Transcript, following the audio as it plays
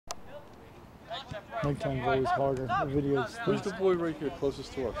Nighttime's always harder. The videos. Who's the boy right here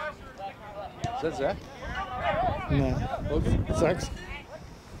closest to us? Is that Zach? Nah. Logan? Zach's?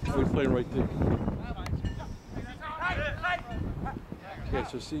 Oh, he's playing right there. Yeah,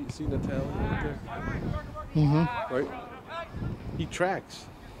 so see Natalia right there? Mm-hmm. Right? He tracks.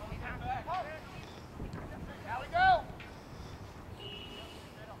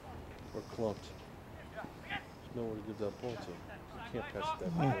 Or clumped. There's nowhere to give that ball to. You can't pass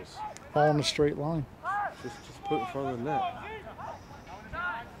it that close. All in a straight line. Just put it in front of the net.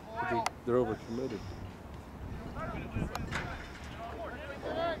 But they're overcommitted.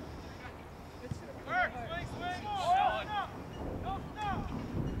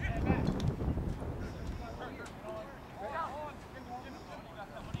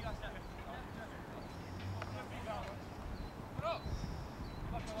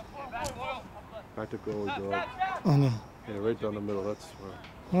 Back to goalie dog. Oh, no. Yeah, right down the middle. That's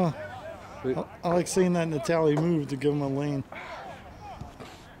where. Huh. I like seeing that Natalia move to give him a lane.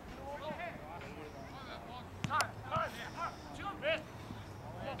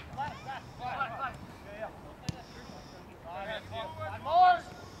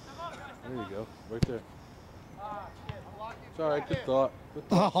 There you go. Right there. It's all right. Good thought. Good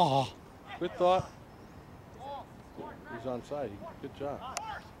thought. Oh. Good thought. He's on side. Good job.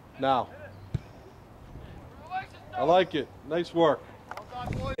 Now. I like it. Nice work.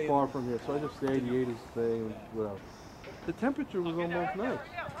 Far from here, so I just stayed. The 80s thing, whatever. The temperature was almost nice.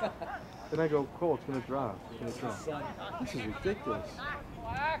 And I go, Cole, it's going to drop. It's going to drop. This is ridiculous. It's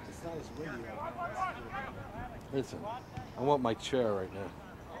not as windy right now. Listen, I want my chair right now.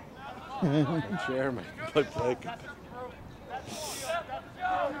 My chair, my blanket.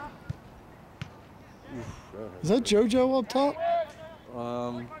 Is that JoJo up top?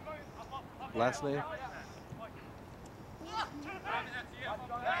 Last name?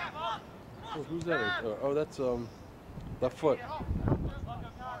 Oh, who's that? Oh, that's left foot.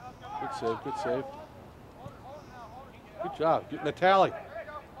 Good save, good save. Good job, Natalie.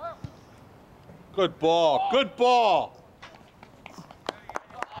 Good ball, good ball.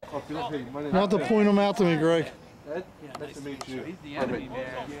 Okay, You have to point him out to me, Greg. Ed, nice to meet you. He's the enemy,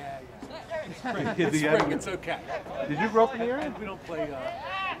 man. Yeah. The enemy. It's okay. Did you grow up in the area? We don't play.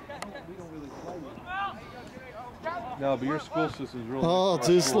 We don't really play. No, but your school system's really. Oh,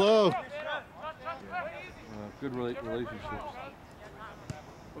 too slow. Good relationships.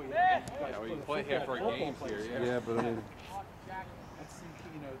 Yeah, well, you play half our games here. Yeah. Yeah, but I mean. That's,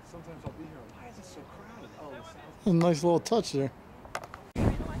 you know, sometimes I'll be here. Why is it so crowded? Oh, A nice little touch there. For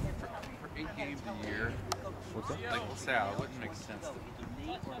 8 games a year, What's that? like Lasalle, it wouldn't make sense to.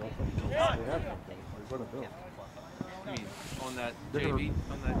 They have something. They're going to build. I mean, on that They're JV, gonna-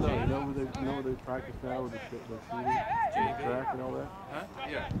 on that No, JV. you know where they practice now with the seating, track and all that? Huh?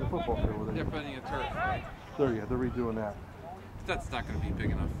 Yeah. The football field where They're they. putting a turf, right? Yeah, they're redoing that. But that's not going to be big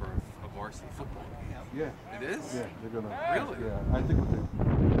enough for a varsity football game. Yeah. It is? Yeah, they're gonna. Really? Yeah, I think what they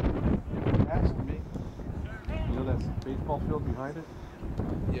asked me. You know that baseball field behind it?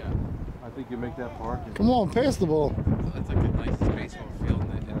 Yeah. I think you make that park. And, Come on, pass the ball. It's like a nice baseball field in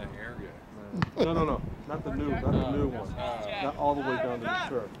the area. no, not the new one. Not all the way down to the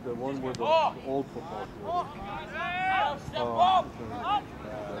turf. The one where the old football field is.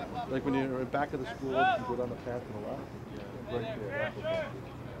 Like when you're in the back of the school, you go down the path to the left. Right there. That football field.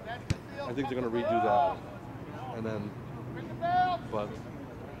 I think they're going to redo that, and then, but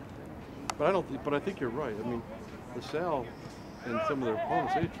I don't think. But I think you're right. I mean, LaSalle and some of their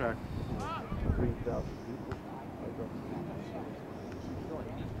opponents, they attract 3,000 people.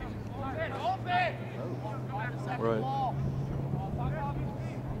 Right.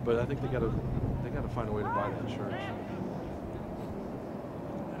 But I think they gotta find a way to buy that church.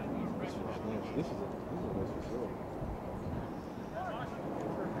 This is a nice facility.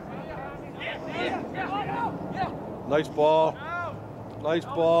 Nice ball. Nice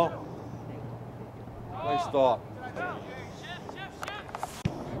ball. Nice thought.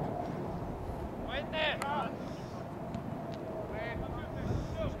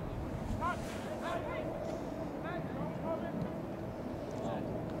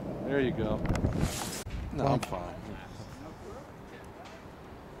 There you go. No, I'm fine.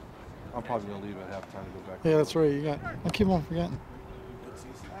 I'm probably gonna leave at halftime to go back. Yeah, that's right. You got. I keep on forgetting.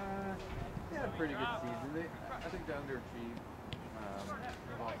 Yeah, pretty good season. I think they underachieved. First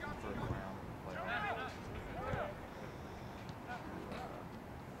round playoff.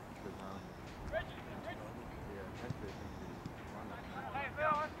 Good run.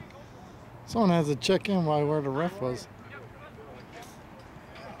 Someone has to check in while where the ref was.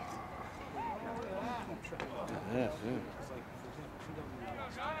 Yeah, yeah.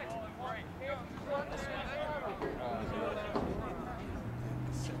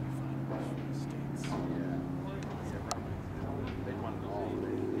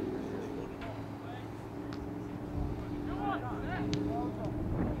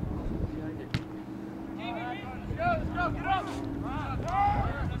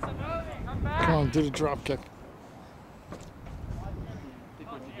 Come on, do the drop kick. I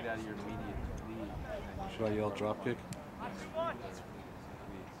think once you get out of your immediate lead, Should I yell drop kick? that's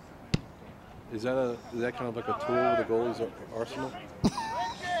Is that kind of like a tool with the goalie's arsenal?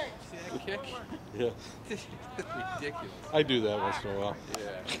 see that kick? Yeah. It's ridiculous. I do that once in a while.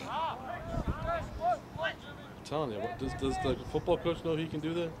 Yeah. I'm telling you, does the football coach know he can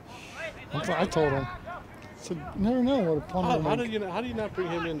do that? That's what I told him. So you never know what a punter How will do make. you not bring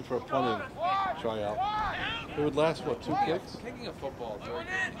him in for a punting tryout? It would last what, 2 kicks? Kicking a football is very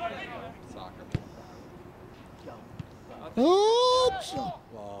different than soccer. Oops!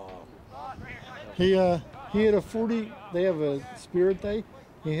 Wow. He hit a 40. They have a spirit day.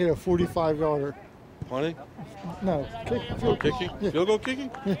 He hit a 45-yarder. Punting? No, kick. Field kicking? Yeah. Field goal kicking?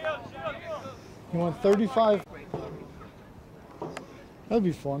 He went 35. That'd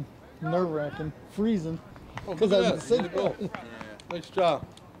be fun. Nerve-wracking. Freezing. Oh, Because look I at was that. sitting Way to go. Nice job.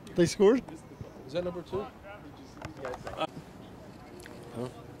 They scored? Is that number 2? Huh?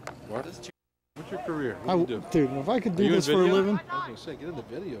 What? What's your career? What do you do? Dude, if I could Are do you in this for a video? living, I was going to say, get in the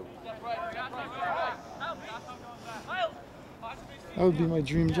video. that would be my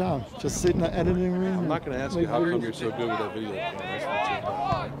dream job. Just sit in the editing room. I'm not going to ask you make how come videos. you're so good with that video. That's not too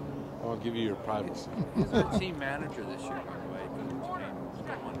bad. I'll give you your privacy. He's the team manager this year, by the way. He's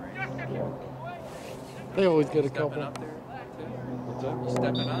got one right. They always get a Stepping couple. up there, too. What's that? He's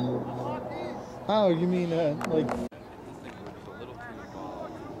stepping up. Oh, you mean like? I just think we're just a little too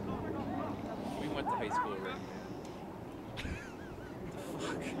involved. We went to high school already.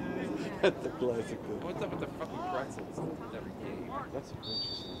 That's a classic. What's up with the fucking pretzels in every game? That's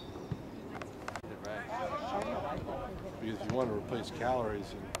interesting. They're right. Because if you want to replace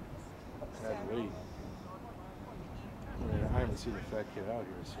calories and add weight, I mean, I haven't seen a fat kid out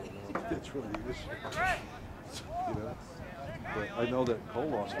here, so I don't think that's really the issue. You know, but I know that Cole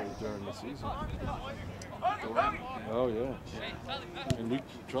lost weight during the season. Oh yeah, and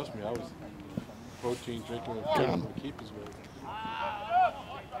trust me, I was protein drinking and to keep his weight.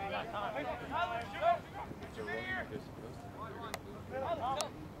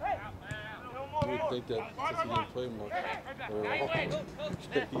 You would think that since he didn't play much, or he wasn't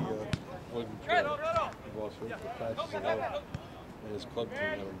he lost weight for patches alone, and his club team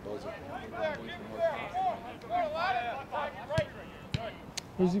had him buzzing.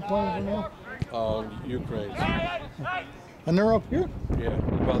 Who's he playing for now? Ukraine. And they're up here. Yeah,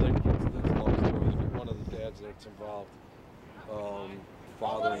 well, that's a long story. One of the dads that's involved,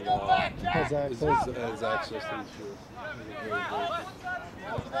 father-in-law, Has access. has access to these fields.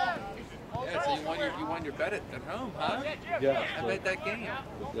 Yeah, so you won your bet at home, huh? Yeah, I bet that game.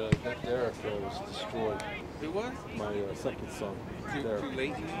 that Derek was destroyed. Who was? My second son, Too Derek.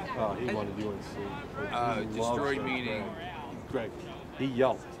 late? He wanted UNC. He Destroyed loves meaning. Greg. He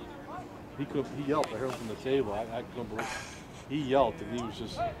yelped. He yelped. I heard him from the table. I couldn't believe. He yelped, and he was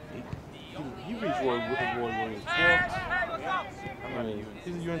just. He reads Roy Williams books. I mean,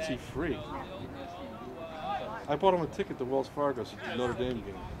 he's a UNC freak. I bought him a ticket to Wells Fargo to the Notre Dame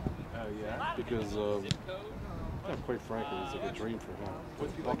game. Oh, yeah? Because, quite frankly, it's like a dream for him.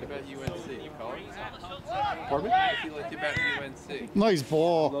 What do you like about UNC? You call it? Pardon me? What do you like about UNC? Nice He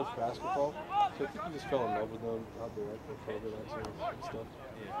ball. loves basketball, so I think he just fell in love with them out there, like the program and stuff.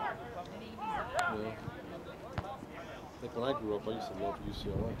 Yeah. Like when I grew up, I used to love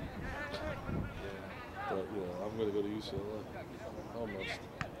UCLA. But, I'm going to go to UCLA. Almost.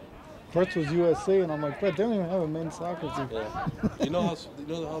 Brett's was USC, and I'm like, Brett, they don't even have a men's soccer team. Yeah. You know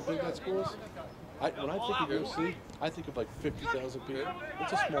how big that school is? When I think of UC, I think of like 50,000 people.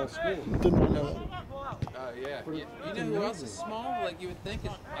 It's a small school. Didn't know that. Yeah. You know who else is small? Like you would think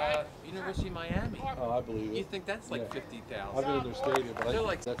is University of Miami. Oh, I believe it. You think that's like Yeah. 50,000? I've been in their stadium, but I They're think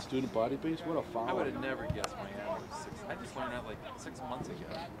like- that student body base, what a foul. I would have never guessed Miami was 6. I just learned that like 6 months ago.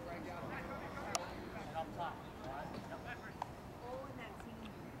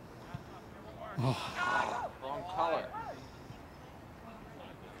 Wrong color.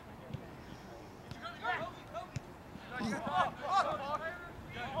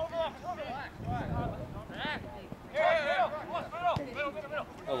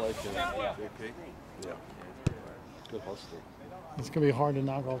 I like it. Yeah. Good hustler. It's gonna be hard to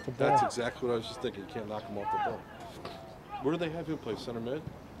knock off the ball. That's exactly what I was just thinking. You can't knock him off the ball. Where do they have him play? Center mid?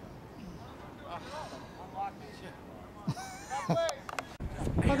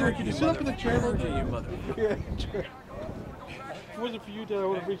 By the way, can you sit up in the chair? You mother. Yeah, chair. If it wasn't for you, Dad, I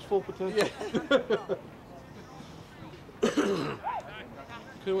would have reached full potential. Could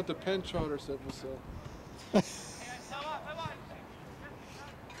have went to Penn Charter, said what's up.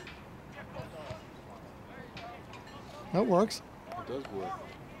 That works. It does work.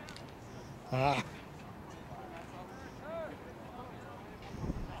 Ah.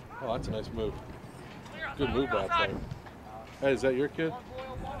 Oh, that's a nice move. Good move by that player. Hey, is that your kid?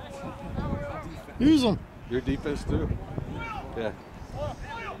 Use them. Your defense too? Yeah.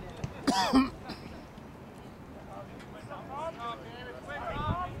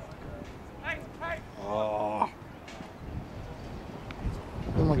 Oh,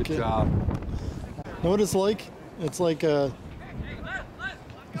 Oh my good kid. job. Know what it's like? It's like an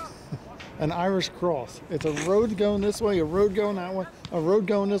Irish cross. It's a road going this way, a road going that way, a road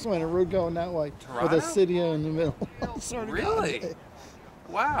going this way, and a road going that way, with Toronto? a city in the middle. Swear to God. Really?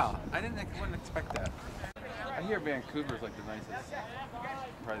 Wow. Wouldn't expect that. I hear Vancouver's like the nicest.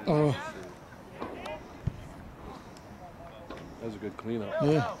 Probably the Oh. nicest city. That was a good cleanup.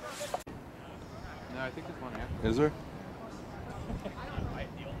 Yeah. No, I think there's one after. Is there?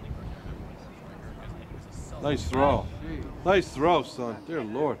 Nice throw. Gee, Nice throw, son. Dear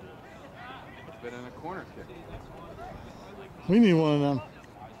Lord. it's been in a corner kick. We need one of them.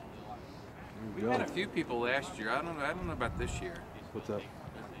 We had a few people last year. I don't know about this year. What's up?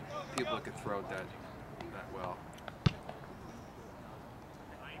 People that could throw it that well.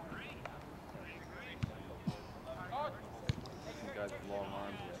 Some guys with long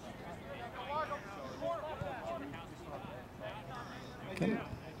arms.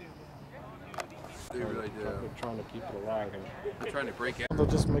 They really do. They're trying to keep it alive. And, They're trying to break out. They'll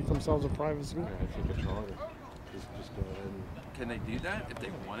just make themselves a private school. yeah, I think it's harder. Just go ahead and. Can they do that if they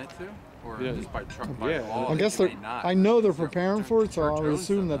wanted to, or Yeah. just by Yeah, law? I guess they they're. not? I know they're They're preparing for it, so I would drilling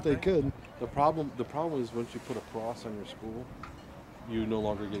assume stuff, that they I think. could. The problem is once you put a cross on your school, you no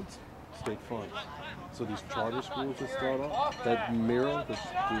longer get state funds. So these charter schools that start up that mirror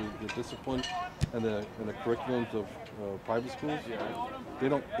the discipline and the curriculums of private schools,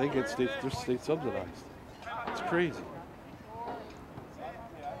 they get they're state subsidized. It's crazy.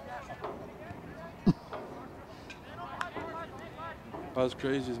 About as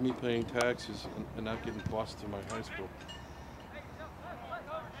crazy as me paying taxes and not getting bused to my high school.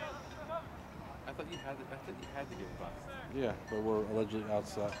 I thought you had to give a bus. Yeah, but we're allegedly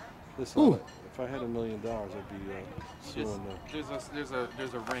outside. Ooh. Listen, if I had $1 million, I'd be suing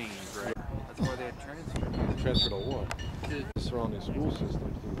There's a range, right? That's why they had transfer. transfer to what? The surrounding school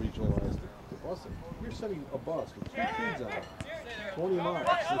systems to regionalize the busing. You're sending a bus with 2 kids on it, 20 miles.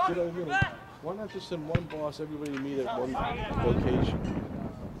 So, why not just send one bus, everybody meet at one location,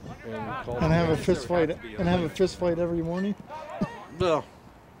 and call And have a it? fist fight. And have a fist fight every morning. No.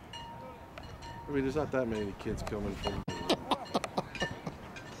 I mean, there's not that many kids coming from.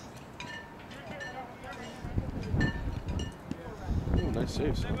 Ooh, nice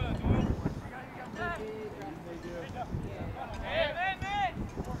save, son.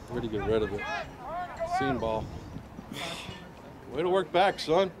 Ready to get rid of it. Seam ball. Way to work back,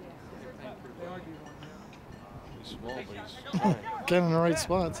 son. He's small, but he's trying. Get in the right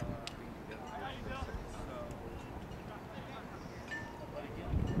spots.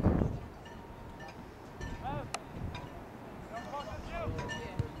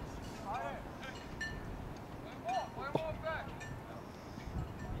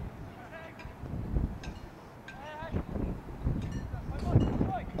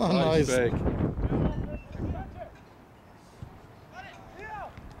 Oh, nice. Fake.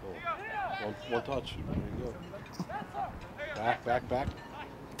 One touch. There you go. Back.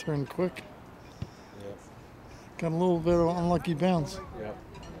 Turn quick. Yeah. Got a little bit of unlucky bounce. Yeah.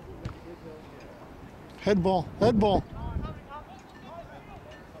 Head ball. Head ball.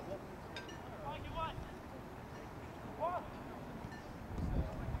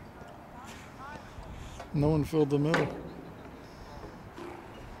 No one filled the middle.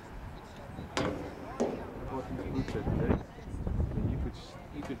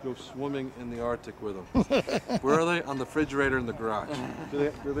 You could go swimming in the Arctic with them. Where are they? On the refrigerator in the garage.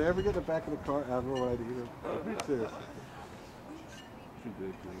 Do they ever get in the back of the car? I don't know what I do. Serious.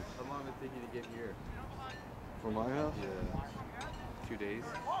 Ridiculous. How long did it take you to get here? From my house? Yeah. 2 days.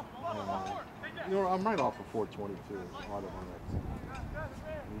 I'm right off of 422. Auto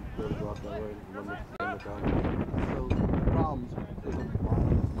goes off that way. So the problem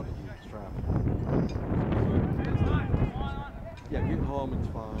is traffic. Yeah, getting home it's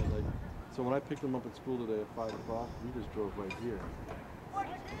fine. Like, so when I picked them up at school today at 5 o'clock, we just drove right here.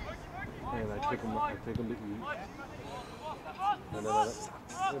 And I take them to eat. And then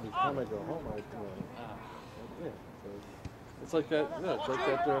every time I go home, yeah. So it's like that. Yeah, it's like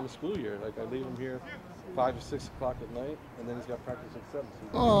that during the school year. Like I leave him here 5 or 6 o'clock at night, and then he's got practice at 7. So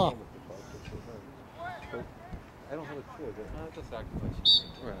he's home at 5, 6 at night. But I don't have a choice. It's a sacrifice.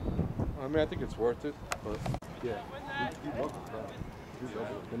 Right. I mean, I think it's worth it, but. Yeah. We love the crowd. We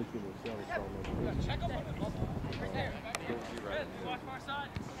love it. Anything we sell is selling over here.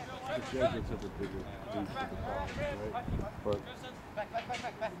 The Jesuits have a bigger reach for the college, right? But,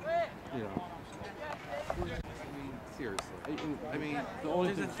 you know. I mean, seriously. The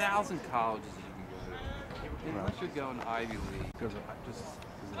only There's thing, 1,000 colleges you can go to. Unless you're going Ivy League. because just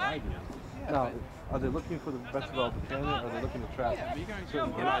as an idea. Now, are they looking for the best developed candidate, or are they looking to trap? Yeah, but you're going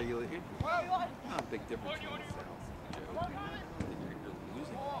to get Ivy League. Not a big difference in the sales. Joe. You're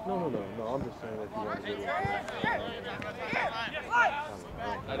losing. No. I'm just saying that you want to go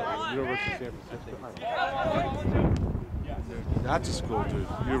to University of San Francisco. That's a school, dude.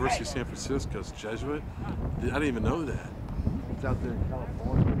 University of San Francisco is Jesuit. I didn't even know that. It's out there in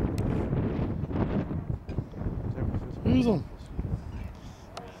California. San Francisco. Use them.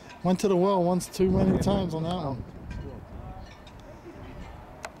 Went to the well once too many times on that one.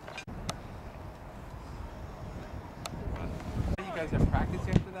 You guys have practice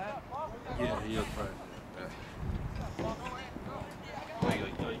after that? Yeah, he'll try.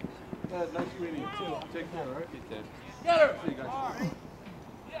 Nice meeting you too. Take care, all right? Get that. See you guys.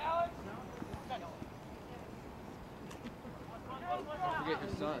 Don't forget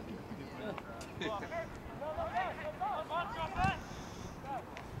your son. It's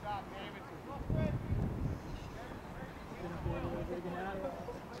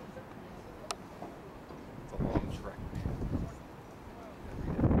a long trek, man.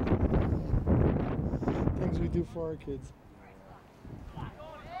 Things we do for our kids.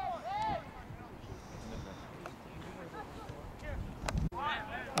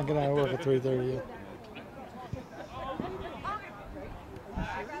 I get out of work at 3:30. Yeah.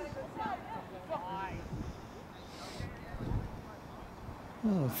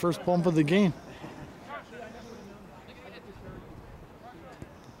 Oh, first bump of the game.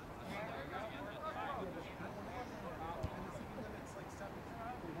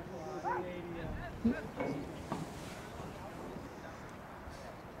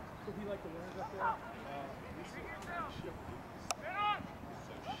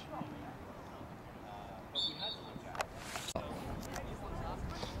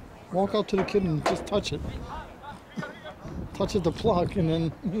 Walk up to the kid and just touch it. Touch it the plug, and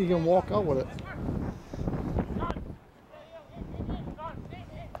then you can walk out with it.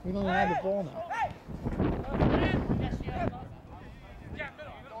 We don't even have the ball now.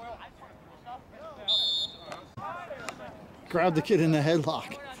 Grab the kid in the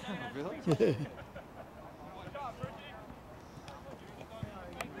headlock. Really?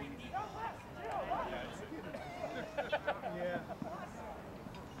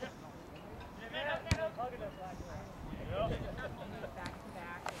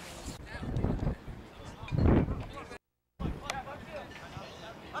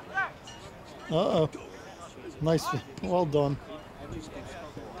 Uh-oh. Nice. Well done.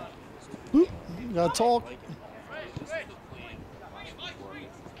 Oop, gotta talk.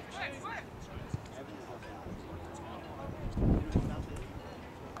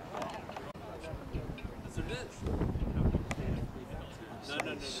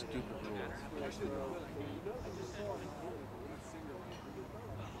 Stupid rules.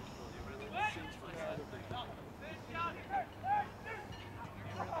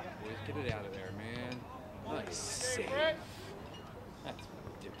 Boys, get it out of there, man. Nice save. That's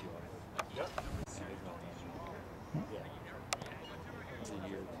ridiculous. It's a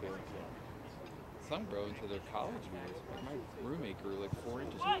year or two. Some grow into their college years. Like my roommate grew like 4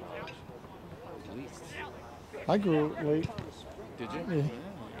 inches in college. At least. I grew late. Did you? Yeah. There you go.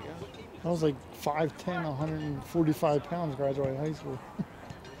 I was like 5'10", 145 pounds graduating high school.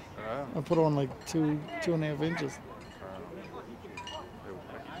 Oh. I put on like 2.5 inches.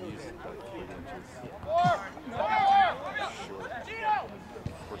 He's like 3 inches short.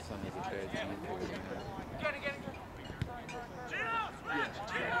 For some of the bad team players.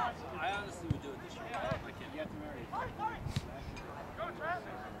 I honestly would do it this year. I can't get married.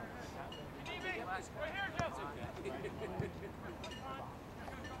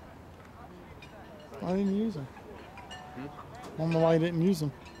 I didn't use them. I don't know why I didn't use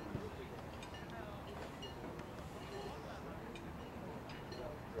them.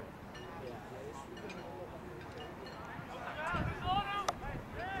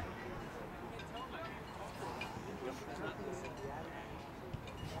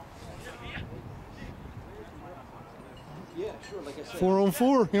 Yeah, sure. Like I said. 4 on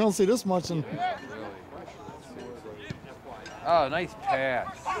 4. You don't see this much in. Really? Oh, nice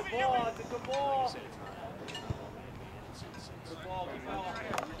pass. Good ball. It's a good ball. Good ball.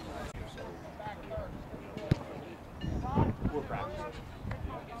 Good ball. We're practicing.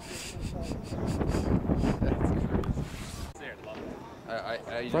 That's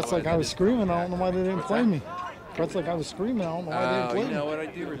Brett's like I was screaming. I don't know why they didn't play me. Brett's like I was screaming. I don't know why they didn't play me. You know what? I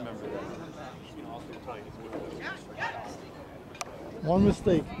do remember that. One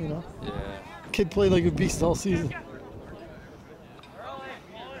mistake, you know. Yeah. Kid played like a beast all season.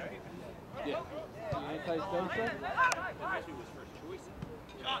 Antisocial?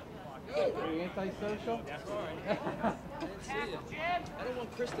 Are you antisocial? I don't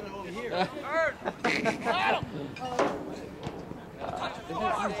want Kristen over here.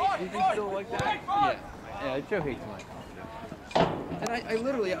 Is he still like that? Yeah. Yeah, Joe hates my And I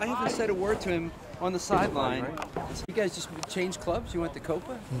literally, I haven't said a word to him on the sideline. right? You guys just changed clubs? You went to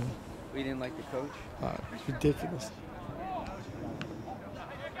Copa? We didn't like the coach? It's ridiculous.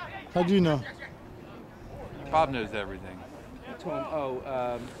 How'd you know? Bob knows everything. I told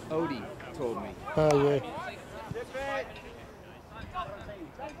him, Odie told me. Oh, yeah.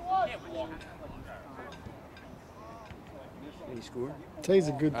 Did he score? Tay's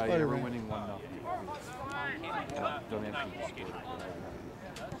a good Yeah, player, we're man. winning 1-0. Don't have to score.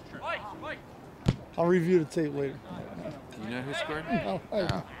 I'll review the tape later. Do you know who scored? No, I-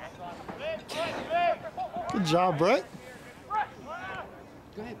 Oh. Good job, Brett.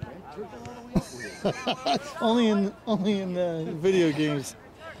 Go ahead, Brett. Dribble all the way up with it. only in video games.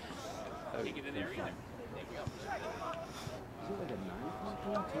 That would be fun. Is it like a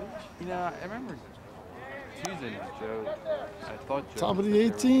 9-point coach? You know, I remember Tuesday night, Joe. I thought Joe Top of said the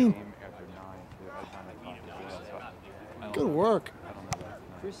there was a 18. game after 9 too. I kind of thought there was, so I don't Good know. work. I don't know about tonight.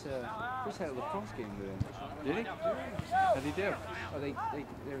 Chris had a lacrosse game today. Did he? How'd he do? Oh,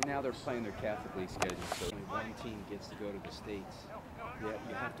 they're playing their Catholic League schedule, so only one team gets to go to the States. Yeah,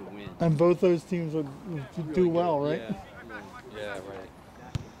 you have to win. And both those teams would do well, right? Yeah. Yeah, right.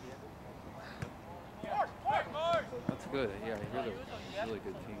 That's good. Yeah, I hear they're a really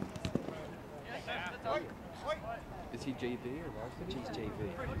good team. Is he JV or varsity? He's JV,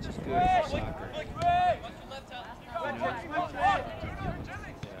 which is good for soccer.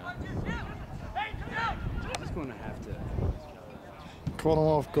 You know, he's going to have to. Caught him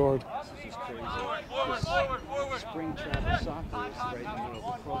off guard. This is just crazy. This spring travel soccer is right in the middle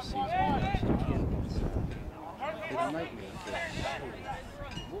of the cross season. You can't. It's a nightmare.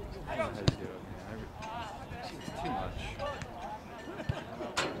 I don't know how to do it, man. It's too much.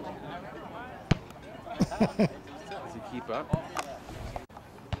 Does he keep up?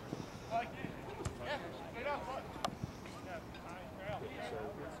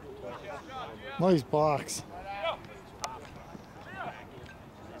 Nice box.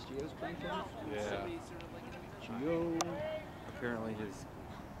 That's Gio's playing for him? Yeah. Gio. Apparently his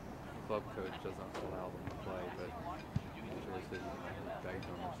club coach doesn't allow them to play, but Joe said he begged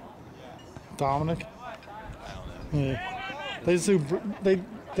them or something. Dominic. I don't know. Yeah.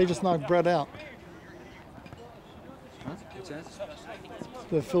 They just knocked Brett out. What's that?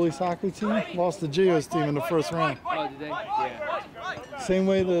 The Philly soccer team lost the Geos team in the first round. Oh, did they? Yeah. Same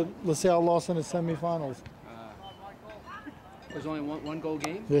way the Lasalle lost in the semifinals. There's only one goal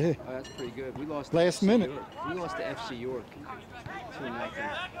game? Yeah. Oh, that's pretty good. We lost to Last FC minute. York. We lost to FC York. 2-0. I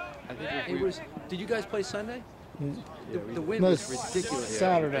think if It we, was. Did you guys play Sunday? The wind No, was ridiculous.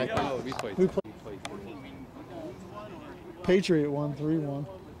 Saturday. oh, we played. We We played. Patriot won 3-1.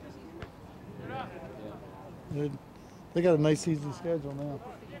 They got a nice season schedule now.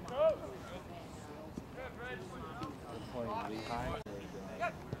 Playing Lehigh.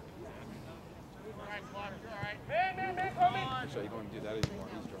 Actually, you don't want to do that anymore.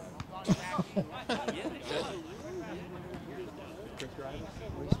 He's driving. Chris driving?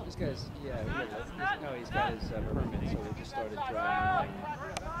 Well, this guy's, no, he's got his permit, so we just started driving.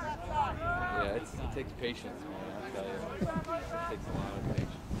 Yeah, it takes patience, man. I tell you, it takes a lot of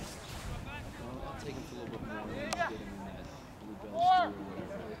patience. Well, I'll take him for a little bit more and then get him in that Bluebell stew or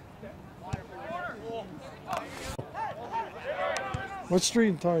whatever. What street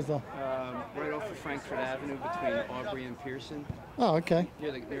in Tarzan? Right off of Frankfurt Avenue between Aubrey and Pearson. Oh, okay.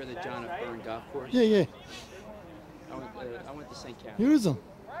 Near the John F. Byrne Golf Course. Yeah, yeah. I went to St. Catherine. Use them.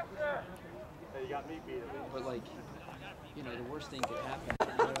 But like, you know, the worst thing could happen.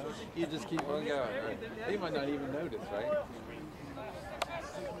 You just keep on going, right? They might not even notice, right?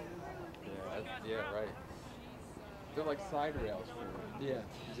 Yeah, right. They're like side rails for Yeah,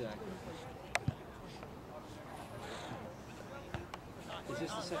 exactly. Is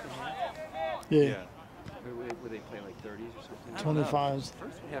this the second half? Yeah. Where they play like 30s or something? 25s.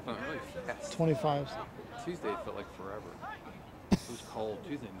 First half went really fast. 25s. Tuesday felt like forever. It was cold.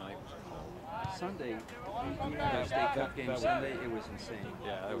 Tuesday night was cold. Sunday, we had a state cup game Sunday. It was insane.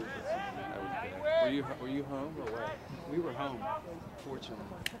 Yeah, that was bad. Were you home or what? We were home, fortunately.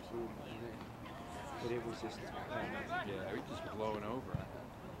 but it was just. Yeah, we just blowing over.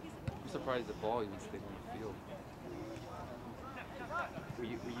 I'm surprised the ball even stayed on the field. Were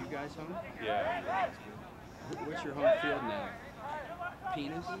you guys home? Yeah. What's your home field now?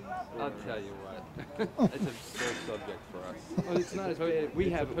 Penis? I'll tell you what. It's a sore subject for us. Oh, it's not as bad. We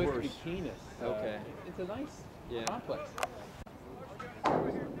have it supposed to worse. be Keenness. Okay. It's a nice complex.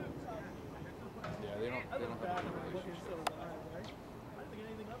 Yeah, they don't have a good relationship.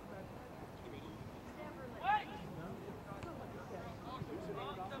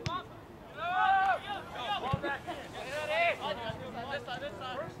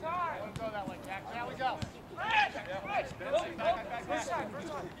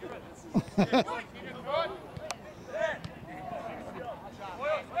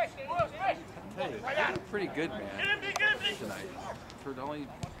 They're pretty good, man. Tonight. For only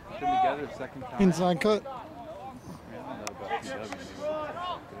been together the second time. Inside cut. I don't know about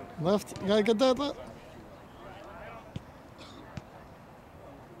PW. Left. You gotta get that left.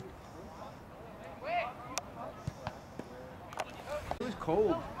 It was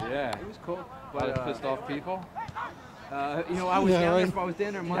cold. Yeah. It was cold. A lot of pissed off people. You know, I was Yeah, down right. there. I was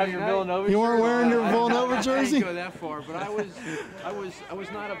down there Monday night. You weren't wearing your Villanova I jersey? didn't go that far, but I was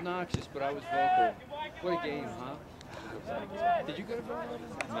not obnoxious, but I was vocal. What a game, huh? Did you go to Villanova?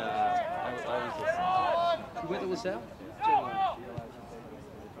 Nah, I was listening. You went to Lasalle?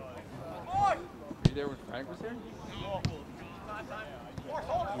 Were you there when Frank was here? Your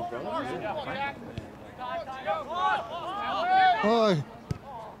brother? Oh, I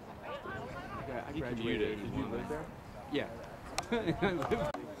He graduated. commuted. Did you live there? Yeah.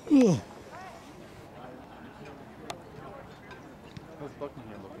 ugh. How's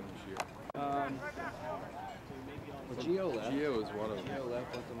Buckingham looking this year? Gio left. Gio is one of them. Gio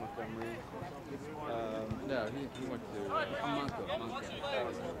left, went to Montgomery. No, he went to. Monco.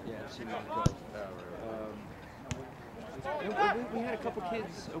 Yeah, see Monco. We had a couple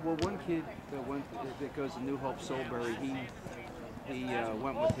kids. Well, one kid that goes to New Hope Soulbury. He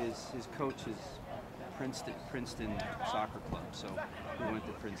went with his coach's Princeton soccer club. So he went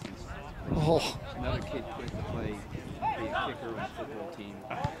to Princeton's. Oh, Another kid quit to play, be a kicker on the football team.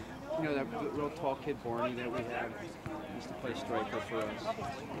 You know that real tall kid Barney that we have used to play striker for us.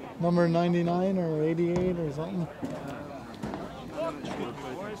 number 99 or 88 or something. I'm not sure,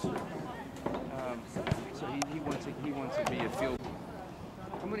 but so he wants to be a field.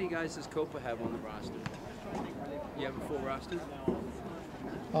 How many guys does Copa have on the roster? You have a full roster?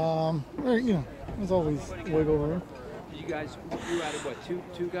 Or, you know, there's always wiggle room. You guys, you added what?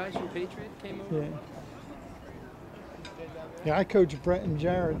 Two guys from Patriot came over. Yeah. Yeah, I coached Brett and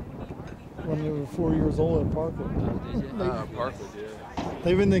Jared when they were 4 years old at Parkwood. Did you? Parkwood, yeah.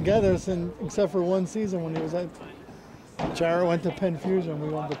 They've been together since, except for one season when he was at. Jared went to Penn Fusion. We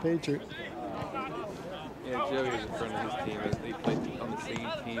went to Patriot. Yeah, Joey was a friend of his team. They played on the same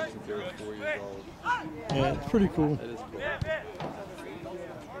team since they were 4 years old. Yeah, it's pretty cool. That is cool.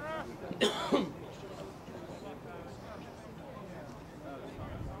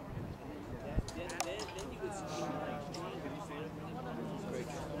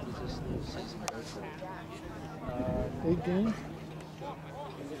 Eight games.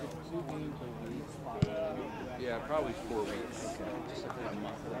 Yeah, probably 4 weeks. Just like a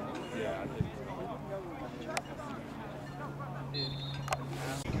month. Yeah, I think.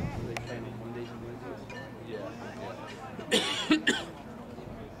 They play on Mondays and Wednesdays. Yeah.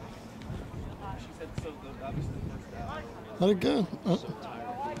 Let it go.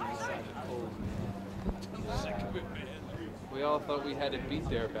 We all thought we had it beat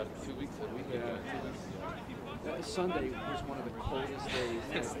there about 2 weeks ago. Sunday was one of the coldest days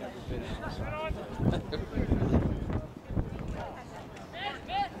I've ever been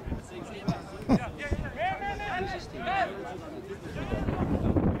Who's this team?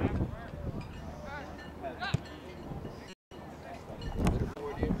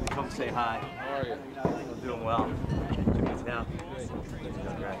 Come say hi. How are you? I'm doing well. What's now?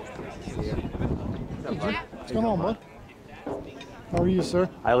 What's going on, bud? How are you, sir?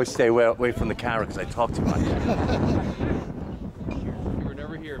 I always stay away from the camera because I talk too much. You were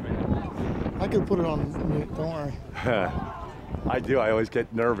never here, man. I could put it on mute. Don't worry. I do. I always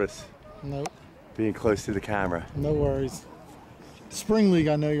get nervous Nope. being close to the camera. No worries. Spring League,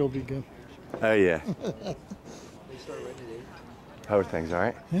 I know you'll be good. Oh, yeah. They start right at 8. How are things? All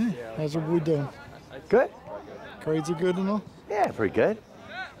right? Yeah. How's your boy doing? Good? Grades are good and all? Yeah, pretty good.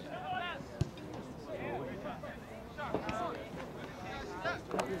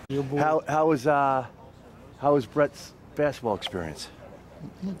 Your boy. How was Brett's basketball experience?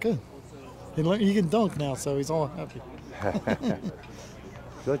 Good. He can dunk now, so he's all happy.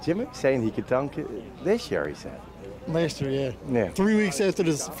 So Jimmy was saying he could dunk it this year, he said. Last year, yeah. Yeah. 3 weeks after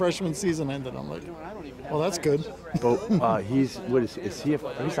this freshman season ended, I'm like, well, that's good. But he's he?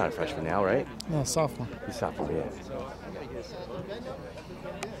 He's not a freshman now, right? No, sophomore. He's sophomore, yeah.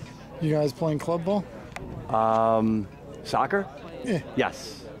 You guys playing club ball? Soccer? Yeah.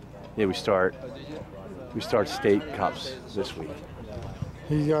 Yes. Yeah, we start state cups this week.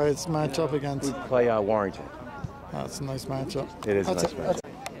 Who you guys match up We against? play Warrington. That's a nice matchup. It is a That's nice match.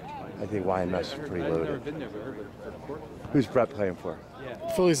 I think YMS is pretty loaded. Who's Brett playing for?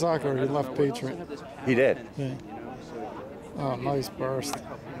 Philly soccer, he left Patriot. He did. Yeah. Oh, nice burst. A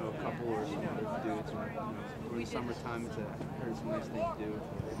couple or some dudes. In the summertime, it's a nice thing to do.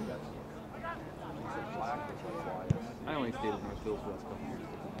 I only stayed at North Hills for the last couple years.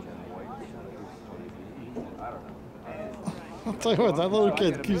 I'll tell you what, that little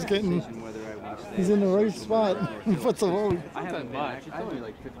kid keeps getting, he's in the right spot. He puts the vote. I haven't much. It's only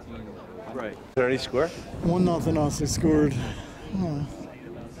like 15. Right. Is there any score? 1-0 us. They scored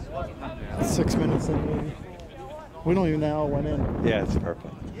 6 minutes in, maybe. We don't even know how it went in. Yeah, it's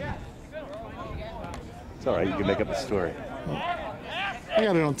perfect. It's all right. You can make up a story. I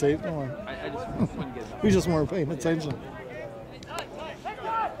got it on tape. Don't worry. I just wouldn't get enough. We just weren't paying attention.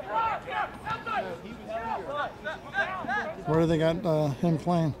 Where do they got him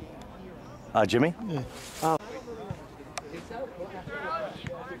playing? Jimmy? Yeah.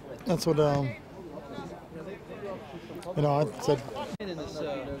 That's what I said.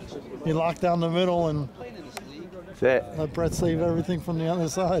 He locked down the middle and That's it. let Brett save everything from the other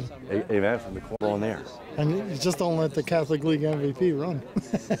side. Amen from the corner in there. And you just don't let the Catholic League MVP run.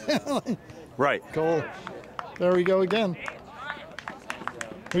 Right. Cool. There we go again.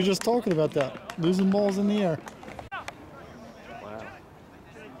 We were just talking about that. Losing balls in the air. Wow.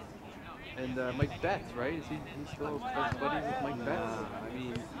 And Mike Betts, right? Is he still best buddies with Mike Betts? I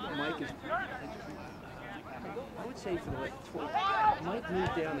mean, Mike is. I would say for Mike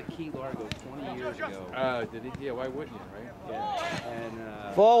moved down to Key Largo 20 years ago. Did he? Yeah, why wouldn't you, right? Yeah.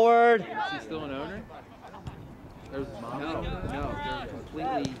 And Forward. Is he still an owner? There's his mom. no, they're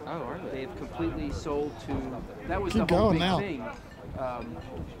completely. Oh, are they? They've completely sold to. That was Keep the whole going big now. thing.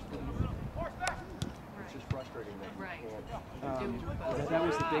 That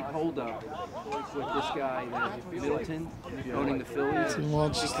was the big holdup with this guy, Middleton, owning the Phillies, Too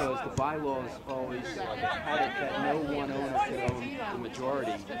much. because the bylaws always had it that no one owner could own the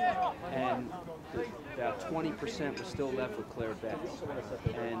majority, and about 20% was still left with Claire Betts,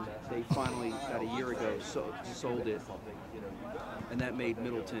 and they finally, about a year ago, sold it, and that made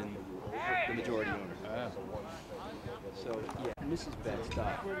Middleton the majority owner. So yeah, Mrs. Betts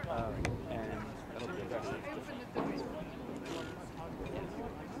died, and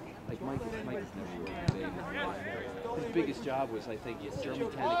like Mike is never really big. His biggest job was, I think,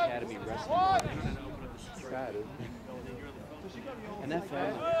 Germantown Academy Wrestling. And that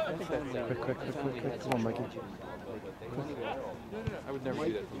family, Quick. Come on, Mikey. I would never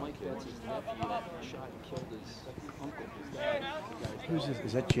do that. Mike Betts' nephew shot and killed his uncle, his dad. Who's this?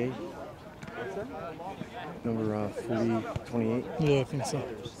 Is that Jay? Number 4028? Yeah, I think so.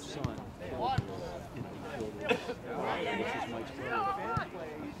 Son. This is Mike's brother.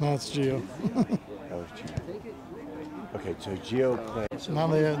 No, it's Gio. That was Gio. Okay, so Gio plays. Now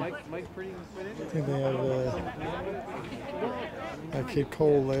they have, Mike pretty I think they have that kid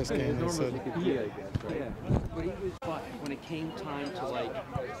Cole last game, they said. Yeah, but he was fun. When it came time to, like,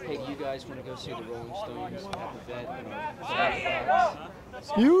 hey, do you guys want to go see the Rolling Stones at the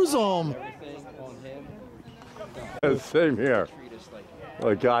vet? Use them! Everything on him. Same here. Treat us like.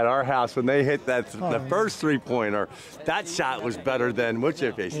 Oh God, our house when they hit the first three-pointer, that shot was better than what's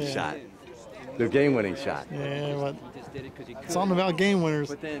your face's shot, the game-winning shot. Yeah, but He just did it because he could. something about game winners.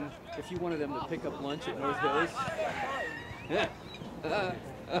 But then, if you wanted them to pick up lunch at North Hills, yeah.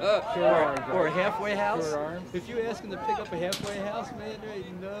 Or a halfway house. If you ask them to pick up a halfway house, man, there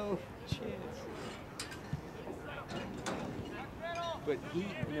ain't no chance. But he, he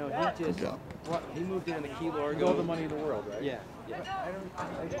just, he moved down to Key Largo. all the money in the world, right? Yeah. I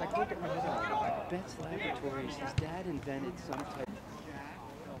can't get my head around it. Betts Laboratories, his dad invented some type.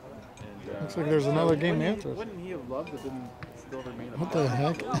 And, Looks like there's another game after us. Wouldn't he have loved to have been still remain a What the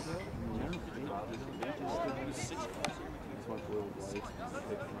heck? Just wants to live his life,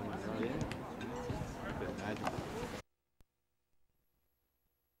 take money and run. Yeah.